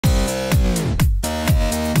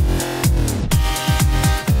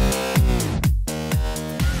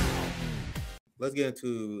let's get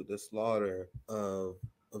into the slaughter of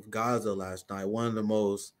Gaza last night. One of the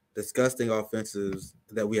most disgusting offensives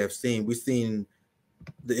that we have seen. We've seen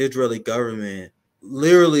the Israeli government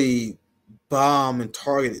literally bomb and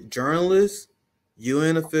target journalists,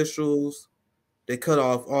 UN officials. They cut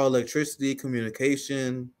off all electricity,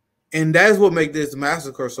 communication. And that's what makes this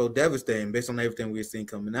massacre so devastating based on everything we've seen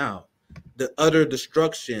coming out. The utter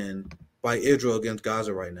destruction by Israel against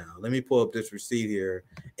Gaza right now. Let me pull up this receipt here.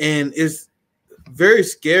 And it's very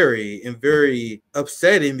scary and very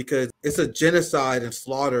upsetting because it's a genocide and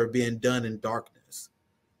slaughter being done in darkness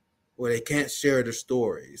where they can't share their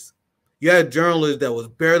stories. You had journalists that was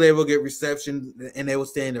barely able to get reception and they were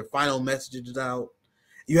saying their final messages out.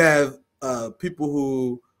 You have people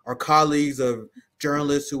who are colleagues of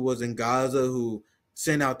journalists who was in Gaza who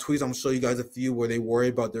send out tweets. I'm going to show you guys a few where they worry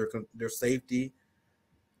about their safety.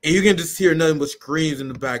 And you can just hear nothing but screams in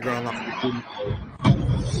the background.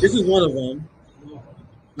 This is one of them.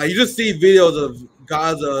 Now you just see videos of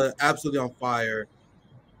Gaza absolutely on fire.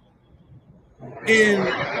 And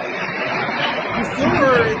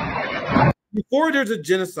before there's a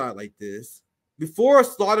genocide like this, before a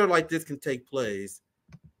slaughter like this can take place,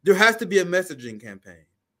 there has to be a messaging campaign.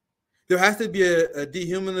 There has to be a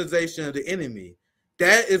dehumanization of the enemy.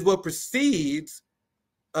 That is what precedes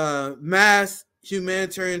mass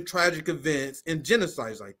humanitarian tragic events and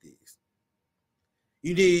genocides like these.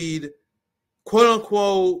 You need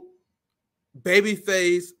quote-unquote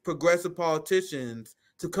babyface progressive politicians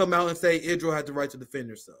to come out and say Israel had the right to defend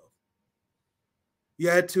herself. You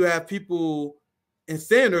had to have people and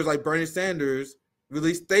senators like Bernie Sanders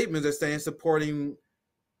release statements that saying supporting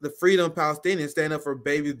the freedom of Palestinians, stand up for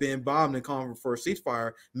babies being bombed and calling for a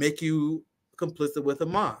ceasefire, make you complicit with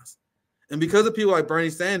Hamas. And because of people like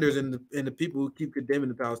Bernie Sanders and the people who keep condemning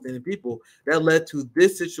the Palestinian people, that led to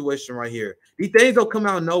this situation right here. These things don't come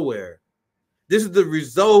out of nowhere. This is the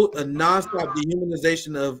result of nonstop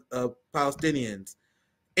dehumanization of Palestinians.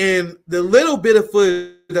 And the little bit of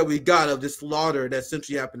footage that we got of this slaughter that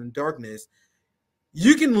essentially happened in darkness,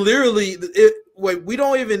 you can literally, we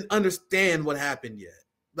don't even understand what happened yet.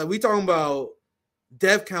 Like, we talking about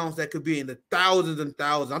death counts that could be in the thousands and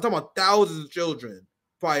thousands. I'm talking about thousands of children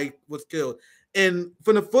probably was killed. And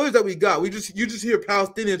from the footage that we got, you just hear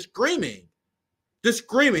Palestinians screaming. Just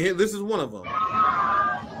screaming. Here, this is one of them.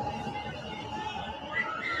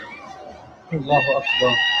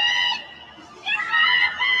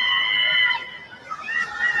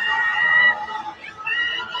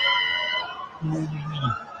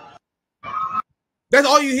 That's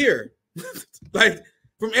all you hear. Like,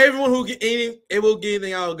 from everyone who able to get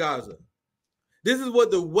anything out of Gaza. This is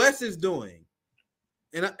what the West is doing.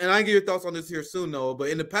 And I give your thoughts on this here soon, Noah. But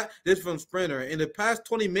this is from Sprinter. In the past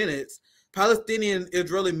 20 minutes, Palestinian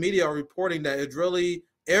Israeli media are reporting that Israeli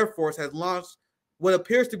Air Force has launched what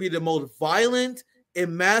appears to be the most violent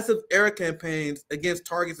and massive air campaigns against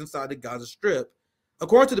targets inside the Gaza Strip.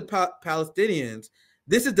 According to the Palestinians,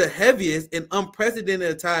 this is the heaviest and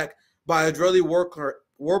unprecedented attack by Israeli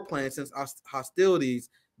warplanes since hostilities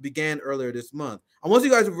began earlier this month. I want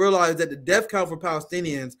you guys to realize that the death count for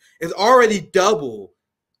Palestinians is already double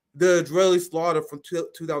the Israeli slaughter from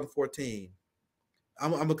 2014.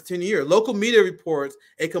 I'm going to continue here. Local media reports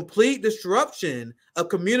a complete disruption of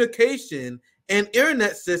communication and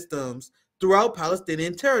internet systems throughout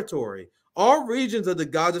Palestinian territory. All regions of the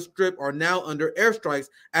Gaza Strip are now under airstrikes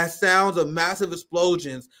as sounds of massive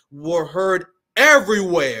explosions were heard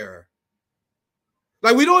everywhere.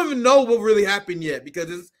 Like, we don't even know what really happened yet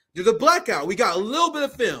because there's a blackout. We got a little bit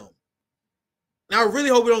of film. Now, I really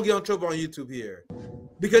hope we don't get in trouble on YouTube here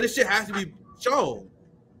because this shit has to be shown.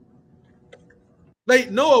 Like,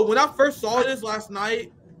 Noah, when I first saw this last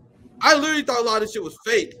night, I literally thought a lot of this shit was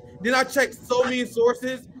fake. Then I checked so many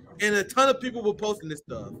sources, and a ton of people were posting this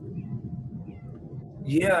stuff.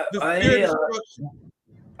 Yeah,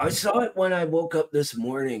 I saw it when I woke up this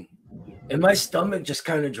morning, and my stomach just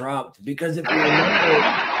kind of dropped because if you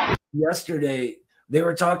remember yesterday, they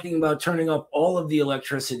were talking about turning off all of the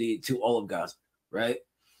electricity to all of Gaza, right?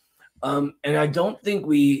 And I don't think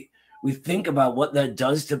we think about what that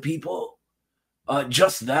does to people.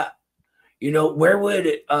 Just that, you know, where would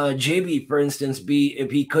JB, for instance, be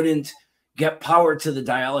if he couldn't get power to the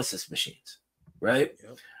dialysis machines, right?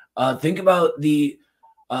 Yep. Think about the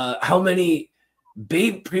how many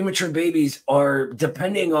premature babies are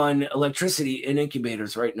depending on electricity in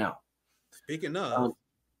incubators right now. Speaking of,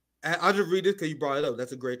 I'll just read this because you brought it up.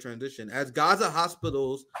 That's a great transition. As Gaza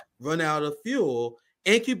hospitals run out of fuel,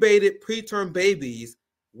 incubated preterm babies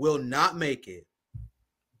will not make it.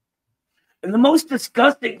 And the most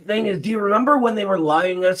disgusting thing is, do you remember when they were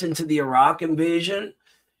lying us into the Iraq invasion?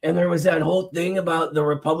 And there was that whole thing about the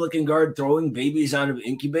Republican Guard throwing babies out of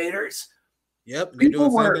incubators. Yep, they're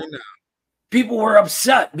doing the same thing now. People were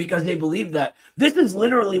upset because they believed that. This is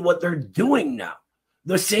literally what they're doing now.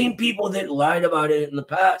 The same people that lied about it in the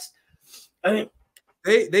past. I mean,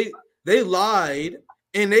 they lied,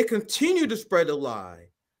 and they continue to spread the lie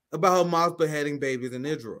about Hamas beheading babies in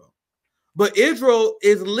Israel. But Israel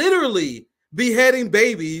is literally beheading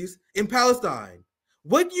babies in Palestine.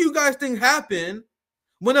 What do you guys think happened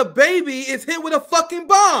when a baby is hit with a fucking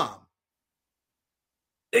bomb?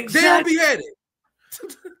 Exactly. They're beheaded.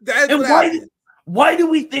 That's and what happened. Why do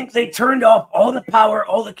we think they turned off all the power,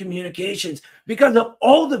 all the communications? Because of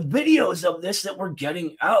all the videos of this that we're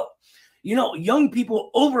getting out. You know, young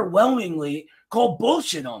people overwhelmingly call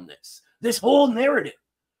bullshit on this whole narrative,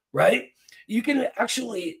 right? You can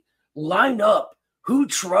actually line up who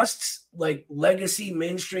trusts like legacy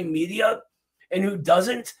mainstream media and who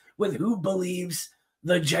doesn't with who believes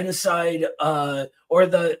the genocide or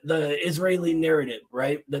the Israeli narrative,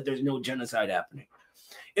 right? That there's no genocide happening.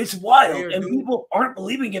 It's wild, and people aren't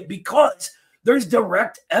believing it because there's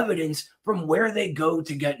direct evidence from where they go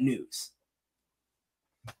to get news.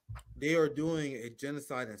 They are doing a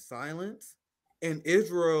genocide in silence, and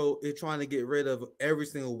Israel is trying to get rid of every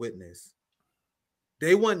single witness.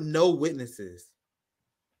 They want no witnesses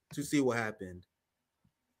to see what happened.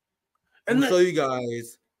 And I'll show you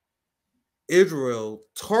guys Israel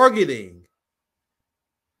targeting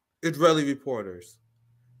Israeli reporters.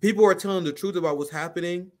 People are telling the truth about what's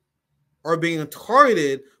happening, are being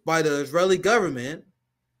targeted by the Israeli government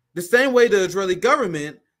the same way the Israeli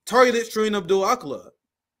government targeted Shireen Abdul Akleh,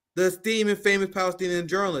 the esteemed and famous Palestinian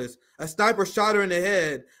journalist. A sniper shot her in the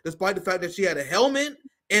head despite the fact that she had a helmet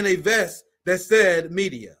and a vest that said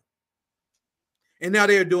media. And now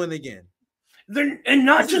they are doing it again. And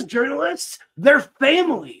not just journalists, their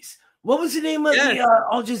families. What was the name of the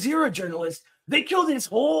Al Jazeera journalist? They killed his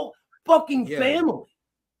whole fucking family.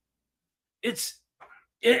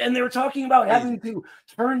 And they were talking about having to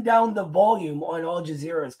turn down the volume on Al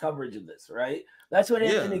Jazeera's coverage of this, right? That's what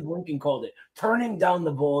Anthony Blinken called it, turning down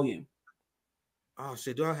the volume. Oh,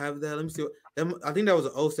 shit. Do I have that? Let me see. I think that was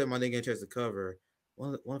an 07 I didn't get a chance to cover.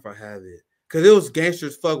 I wonder if I have it. Because it was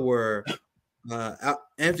gangsters fuck where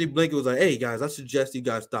Anthony Blinken was like, hey, guys, I suggest you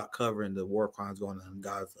guys stop covering the war crimes going on in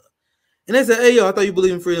Gaza. And they said, hey, yo, I thought you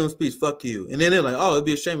believe in freedom of speech. Fuck you. And then they're like, oh, it'd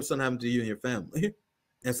be a shame if something happened to you and your family.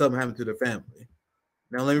 And something happened to their family.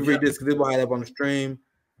 Now, let me read this because this is why I had up on the stream.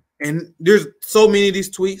 And there's so many of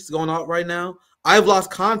these tweets going out right now. I've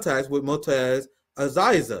lost contact with Motaz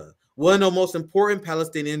Aziza, one of the most important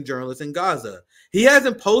Palestinian journalists in Gaza. He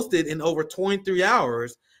hasn't posted in over 23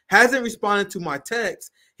 hours, hasn't responded to my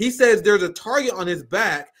text. He says there's a target on his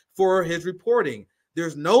back for his reporting.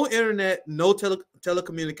 There's no internet, no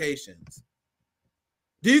telecommunications.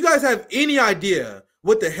 Do you guys have any idea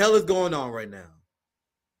what the hell is going on right now?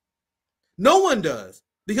 No one does,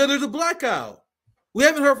 because there's a blackout. We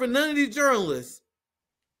haven't heard from none of these journalists.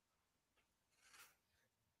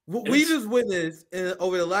 What we just witnessed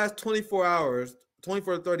over the last 24 hours,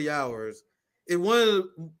 24 to 30 hours, is one of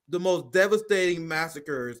the most devastating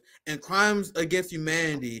massacres and crimes against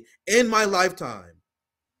humanity in my lifetime.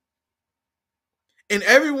 And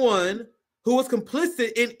everyone who was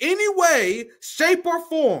complicit in any way, shape, or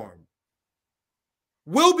form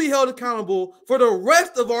will be held accountable for the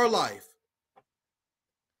rest of our life.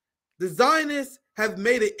 The Zionists have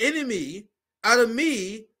made an enemy out of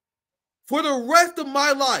me for the rest of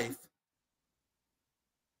my life.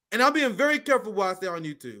 And I'm being very careful what I say on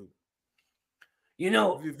YouTube. You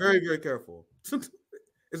know, be very, very careful.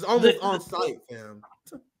 It's almost on site, fam.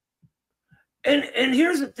 And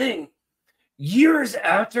here's the thing. Years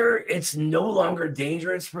after it's no longer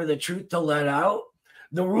dangerous for the truth to let out,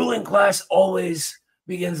 the ruling class always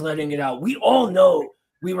begins letting it out. We all know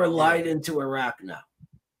we were lied into Iraq now.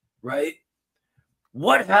 Right?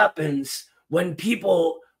 What happens when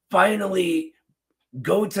people finally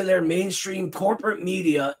go to their mainstream corporate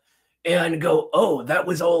media and go, oh, that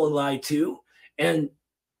was all a lie too? And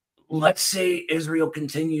let's say Israel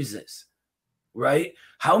continues this, right?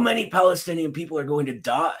 How many Palestinian people are going to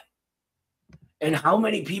die? And how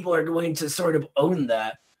many people are going to sort of own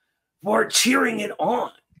that for cheering it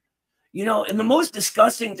on? You know, and the most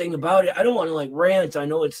disgusting thing about it, I don't want to like rant. I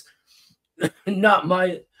know it's not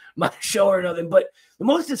my show or nothing, but the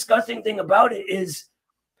most disgusting thing about it is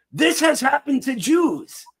this has happened to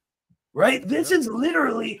Jews, right? This is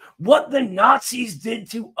literally what the Nazis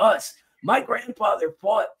did to us. My grandfather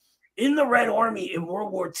fought in the Red Army in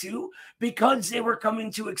World War II because they were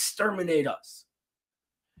coming to exterminate us.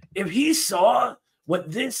 If he saw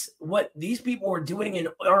what these people were doing in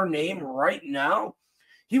our name right now,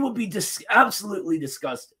 he would be absolutely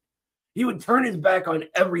disgusted. He would turn his back on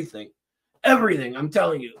everything. Everything, I'm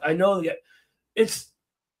telling you. I know that it's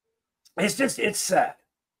sad.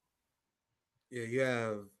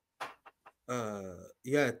 Yeah,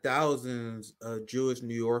 you have thousands of Jewish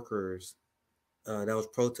New Yorkers that was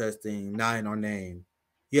protesting "Not in Our Name."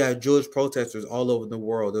 You have Jewish protesters all over the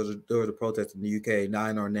world. There was a protest in the UK,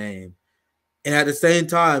 "Not in Our Name," and at the same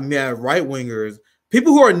time, you have right wingers,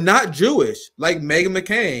 people who are not Jewish, like Meghan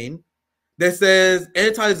McCain, that says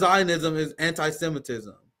anti-Zionism is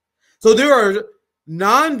anti-Semitism. So there are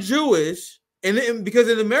non-Jewish, and because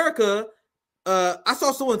in America, I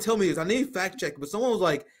saw someone tell me this. I need fact check, but someone was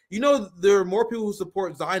like, there are more people who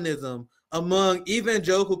support Zionism among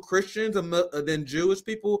evangelical Christians than Jewish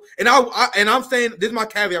people. And I'm saying, this is my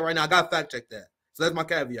caveat right now. I got to fact check that. So that's my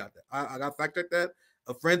caveat. I got to fact check that.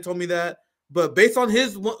 A friend told me that. But based on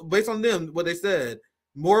them, what they said,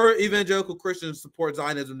 more evangelical Christians support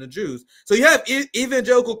Zionism than Jews. So you have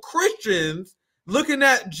evangelical Christians looking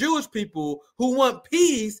at Jewish people who want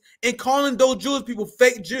peace and calling those Jewish people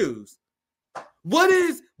fake Jews. What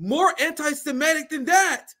is more anti-Semitic than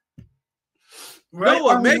that? Right.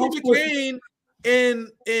 Noah, Meghan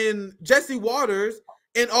McCain and Jesse Waters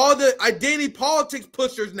and all the identity politics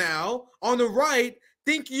pushers now on the right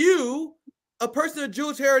think you, a person of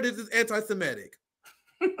Jewish heritage, is anti-Semitic.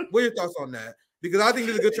 What are your thoughts on that? Because I think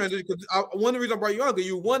this is a good transition. Because one of the reasons I brought you on, because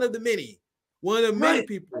you're one of the many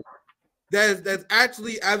people that's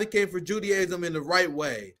actually advocating for Judaism in the right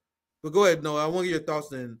way. But go ahead, Noah. I want to get your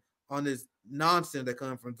thoughts on this nonsense that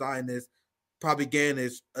comes from Zionists,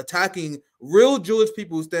 propagandists attacking real Jewish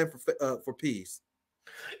people who stand for peace.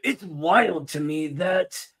 It's wild to me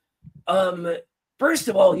that, first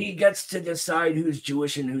of all, he gets to decide who's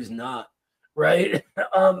Jewish and who's not, right?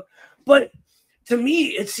 But to me,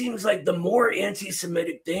 it seems like the more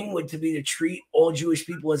anti-Semitic thing would be to treat all Jewish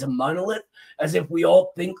people as a monolith, as if we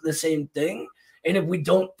all think the same thing. And if we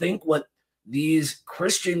don't think what these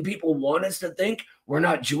Christian people want us to think, we're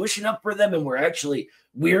not Jewish enough for them, and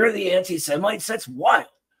we're the anti-Semites. That's wild,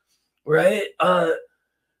 right?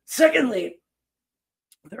 Secondly,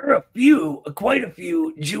 there are quite a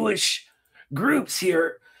few Jewish groups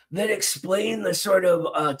here that explain the sort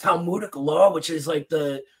of Talmudic law, which is like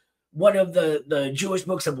one of the Jewish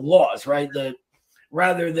books of laws, right?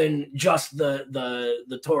 Rather than just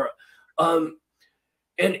the Torah.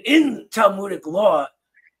 And in Talmudic law,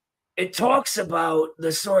 it talks about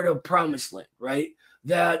the sort of promised land, right?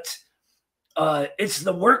 That it's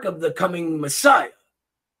the work of the coming Messiah.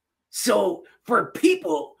 So for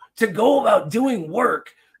people to go about doing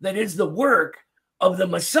work that is the work of the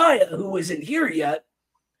Messiah who isn't here yet,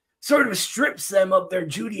 sort of strips them of their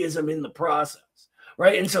Judaism in the process,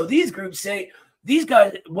 right? And so these groups say, these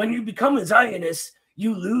guys, when you become a Zionist,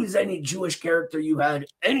 you lose any Jewish character you had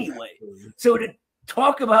anyway. So to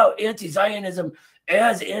talk about anti-Zionism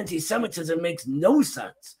as anti-Semitism makes no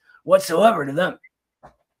sense whatsoever to them.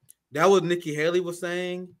 That was Nikki Haley was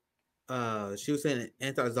saying. She was saying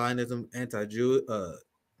anti-Zionism, anti-Jew,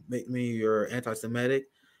 make me your anti-Semitic.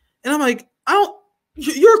 And I'm like,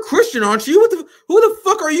 you're a Christian, aren't you? Who the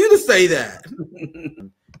fuck are you to say that?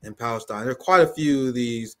 In Palestine, there are quite a few of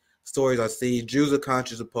these stories I see. Jews are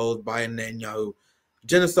conscious opposed by Netanyahu.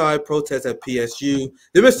 Genocide protests at PSU.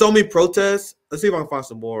 There have been so many protests. Let's see if I can find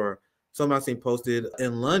some more. Some I've seen posted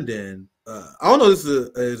in London. I don't know if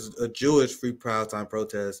this is a Jewish Free Palestine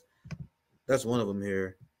protest. That's one of them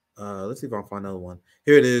here. Let's see if I can find another one.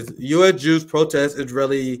 Here it is. U.S. Jews protest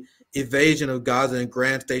Israeli invasion of Gaza and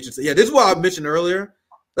Grand Station. Yeah, this is what I mentioned earlier.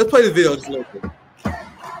 Let's play the video just a little bit.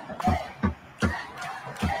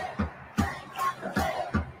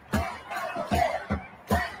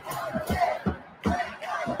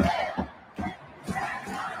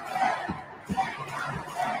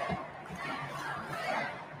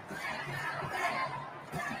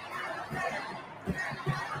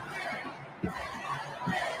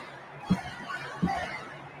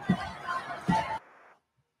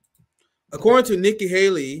 According to Nikki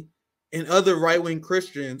Haley and other right-wing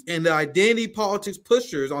Christians and the identity politics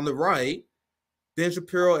pushers on the right, Ben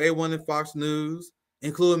Shapiro, A1 and Fox News,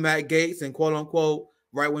 including Matt Gaetz and quote-unquote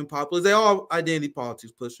right-wing populists, they are identity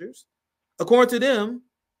politics pushers. According to them,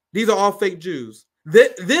 these are all fake Jews. They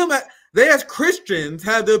as Christians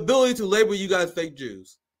have the ability to label you guys fake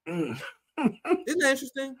Jews. Isn't that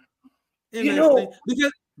interesting?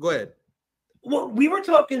 Because, go ahead. Well, we were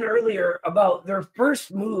talking earlier about their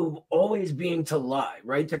first move always being to lie,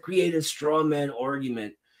 right? To create a straw man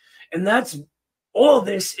argument. And that's all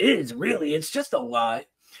this is, really. It's just a lie.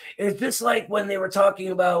 It's just like when they were talking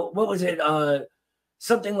about, what was it?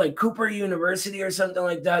 Something like Cooper University or something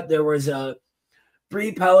like that. There was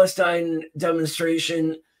pre-Palestine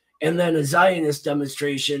demonstration and then a Zionist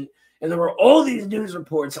demonstration. And there were all these news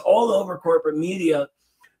reports all over corporate media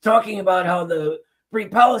talking about how the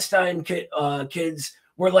pre-Palestine kids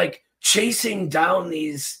were like chasing down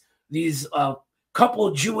these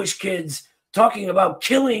couple Jewish kids, talking about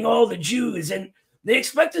killing all the Jews. And they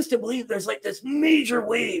expect us to believe there's like this major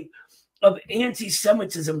wave of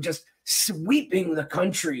anti-Semitism just sweeping the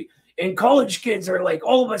country. And college kids are like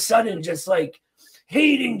all of a sudden just like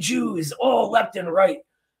hating Jews all left and right.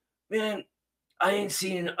 Man, I ain't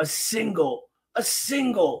seen a single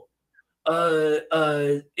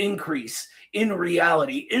increase in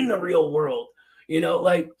reality in the real world. You know,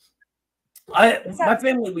 like my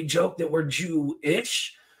family, we joke that we're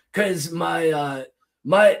Jewish because my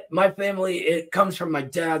family, it comes from my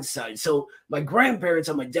dad's side. So my grandparents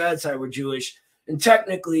on my dad's side were Jewish, and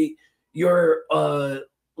technically you're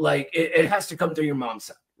like it has to come through your mom's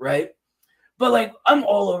side, right? But like I'm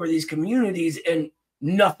all over these communities and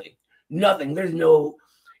nothing. There's no,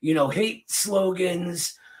 you know, hate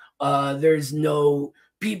slogans. There's no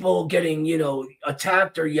people getting, you know,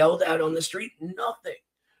 attacked or yelled at on the street.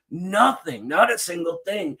 Nothing, not a single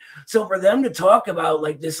thing. So for them to talk about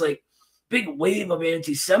like this like big wave of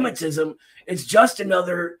anti-Semitism, it's just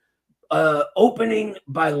another opening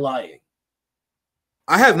by lying.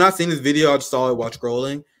 I have not seen this video. I just saw it while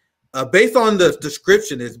scrolling. Based on the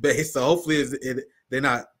description, it's based. So hopefully they're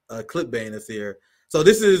not clickbaiting us here. So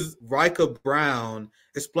this is Rika Brown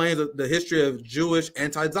explains the history of Jewish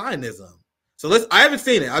anti-Zionism. So I haven't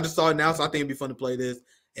seen it. I just saw it now, so I think it'd be fun to play this,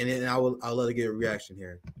 and then I'll let it get a reaction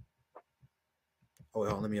here. Oh, wait,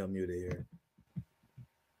 hold on, let me unmute it here.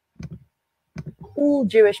 All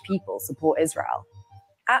Jewish people support Israel?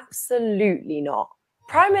 Absolutely not.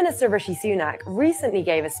 Prime Minister Rishi Sunak recently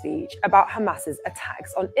gave a speech about Hamas's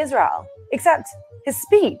attacks on Israel, except his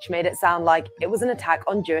speech made it sound like it was an attack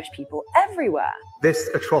on Jewish people everywhere. This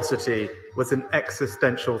atrocity was an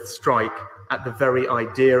existential strike at the very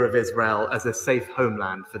idea of Israel as a safe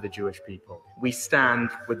homeland for the Jewish people. We stand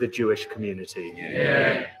with the Jewish community.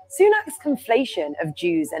 Yeah. Sunak's conflation of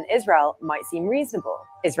Jews and Israel might seem reasonable.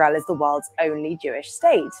 Israel is the world's only Jewish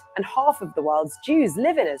state, and half of the world's Jews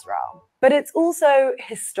live in Israel. But it's also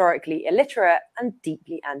historically illiterate and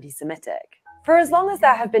deeply anti-Semitic. For as long as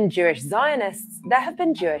there have been Jewish Zionists, there have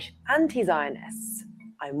been Jewish anti-Zionists.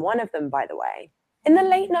 I'm one of them, by the way. In the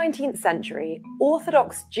late 19th century,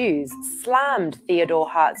 Orthodox Jews slammed Theodor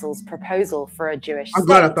Herzl's proposal for a Jewish state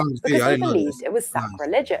because they believed it was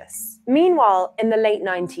sacrilegious. Meanwhile, in the late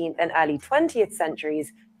 19th and early 20th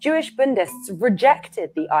centuries, Jewish Bundists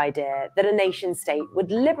rejected the idea that a nation-state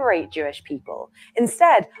would liberate Jewish people,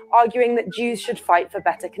 instead arguing that Jews should fight for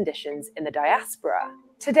better conditions in the diaspora.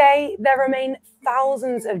 Today, there remain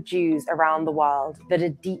thousands of Jews around the world that are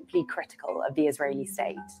deeply critical of the Israeli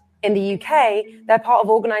state. In the UK, they're part of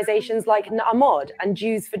organizations like Na'amod and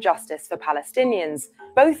Jews for Justice for Palestinians,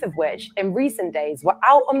 both of which in recent days were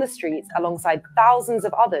out on the streets alongside thousands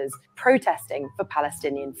of others protesting for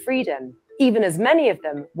Palestinian freedom, even as many of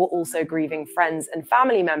them were also grieving friends and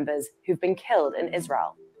family members who've been killed in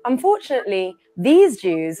Israel. Unfortunately, these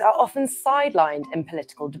Jews are often sidelined in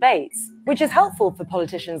political debates, which is helpful for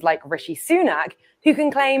politicians like Rishi Sunak, who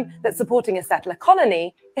can claim that supporting a settler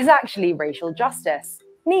colony is actually racial justice.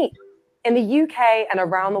 Neat. In the UK and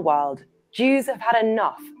around the world, Jews have had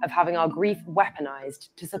enough of having our grief weaponized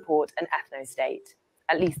to support an ethno-state.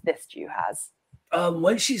 At least this Jew has.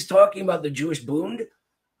 When she's talking about the Jewish Bund,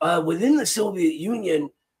 within the Soviet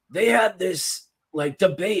Union, they had this like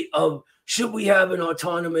debate of should we have an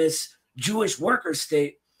autonomous Jewish worker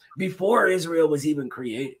state before Israel was even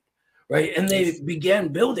created, right? And they began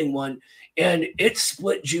building one, and it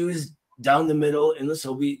split Jews down the middle in the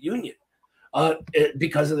Soviet Union.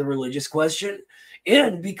 Because of the religious question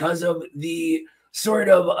and because of the sort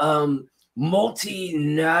of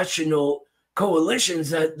multinational coalitions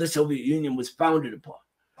that the Soviet Union was founded upon,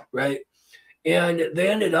 right? And they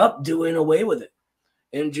ended up doing away with it.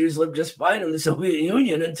 And Jews lived just fine in the Soviet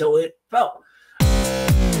Union until it fell.